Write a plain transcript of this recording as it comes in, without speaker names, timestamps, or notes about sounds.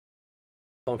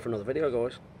Time for another video,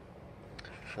 guys.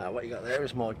 What you got there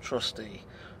is my trusty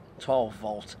 12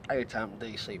 volt 8 amp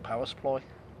DC power supply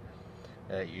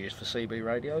used for CB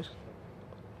radios.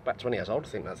 About 20 years old I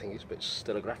think that thing is, but it's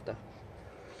still a grafter.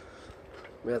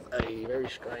 We have a very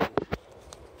strange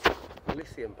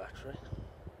lithium battery,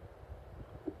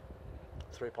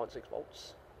 3.6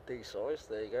 volts, D size.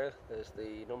 There you go, there's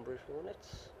the number if you want it.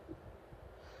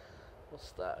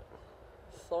 What's that?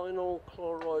 Thionyl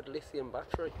chloride lithium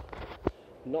battery.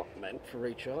 Not meant for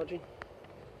recharging.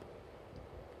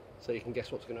 So you can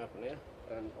guess what's going to happen here.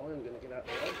 And I'm going to get out of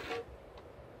the way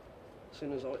as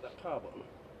soon as I hit that power button.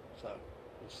 So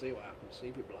we'll see what happens, see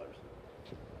if it blows.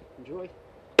 Enjoy.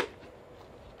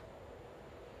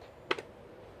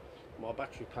 My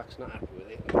battery pack's not happy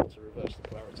with it. I want to reverse the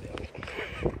polarity on it.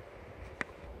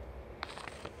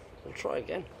 I'll try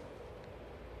again.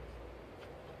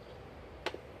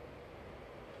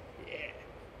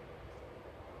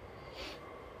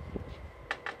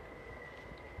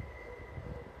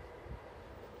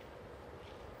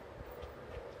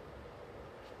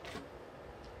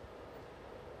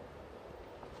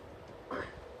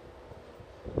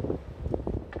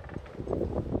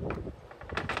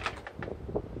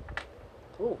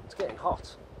 Oh, it's getting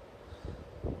hot.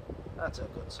 That's a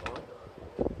good sign.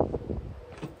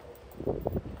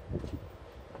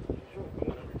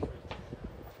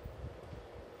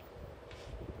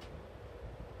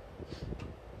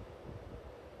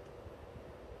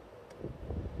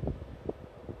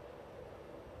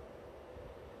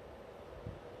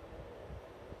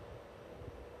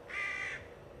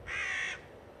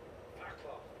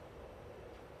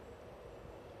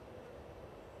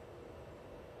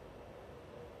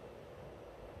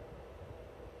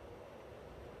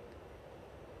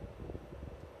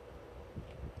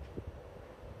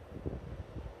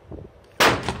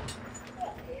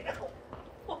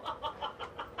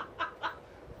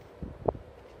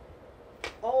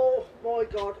 Oh my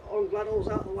god, I'm glad I was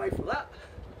out of the way for that.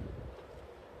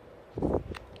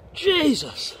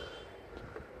 Jesus!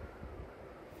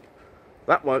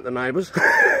 That woke the neighbours.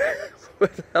 Where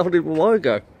the hell did my wire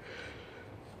go?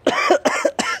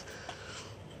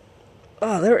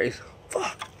 Oh, there it is.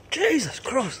 Fuck! Jesus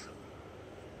Christ!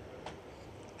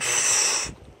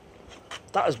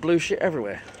 That was blue shit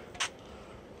everywhere.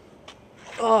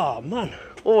 Oh man,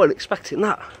 I wasn't expecting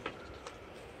that.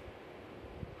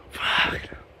 Fuck.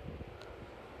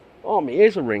 Oh, my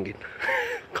ears are ringing.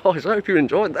 Guys, I hope you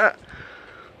enjoyed that.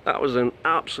 That was an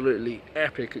absolutely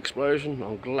epic explosion.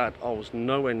 I'm glad I was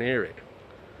nowhere near it.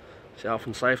 So health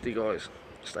and safety, guys.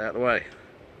 Stay out of the way.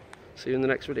 See you in the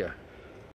next video.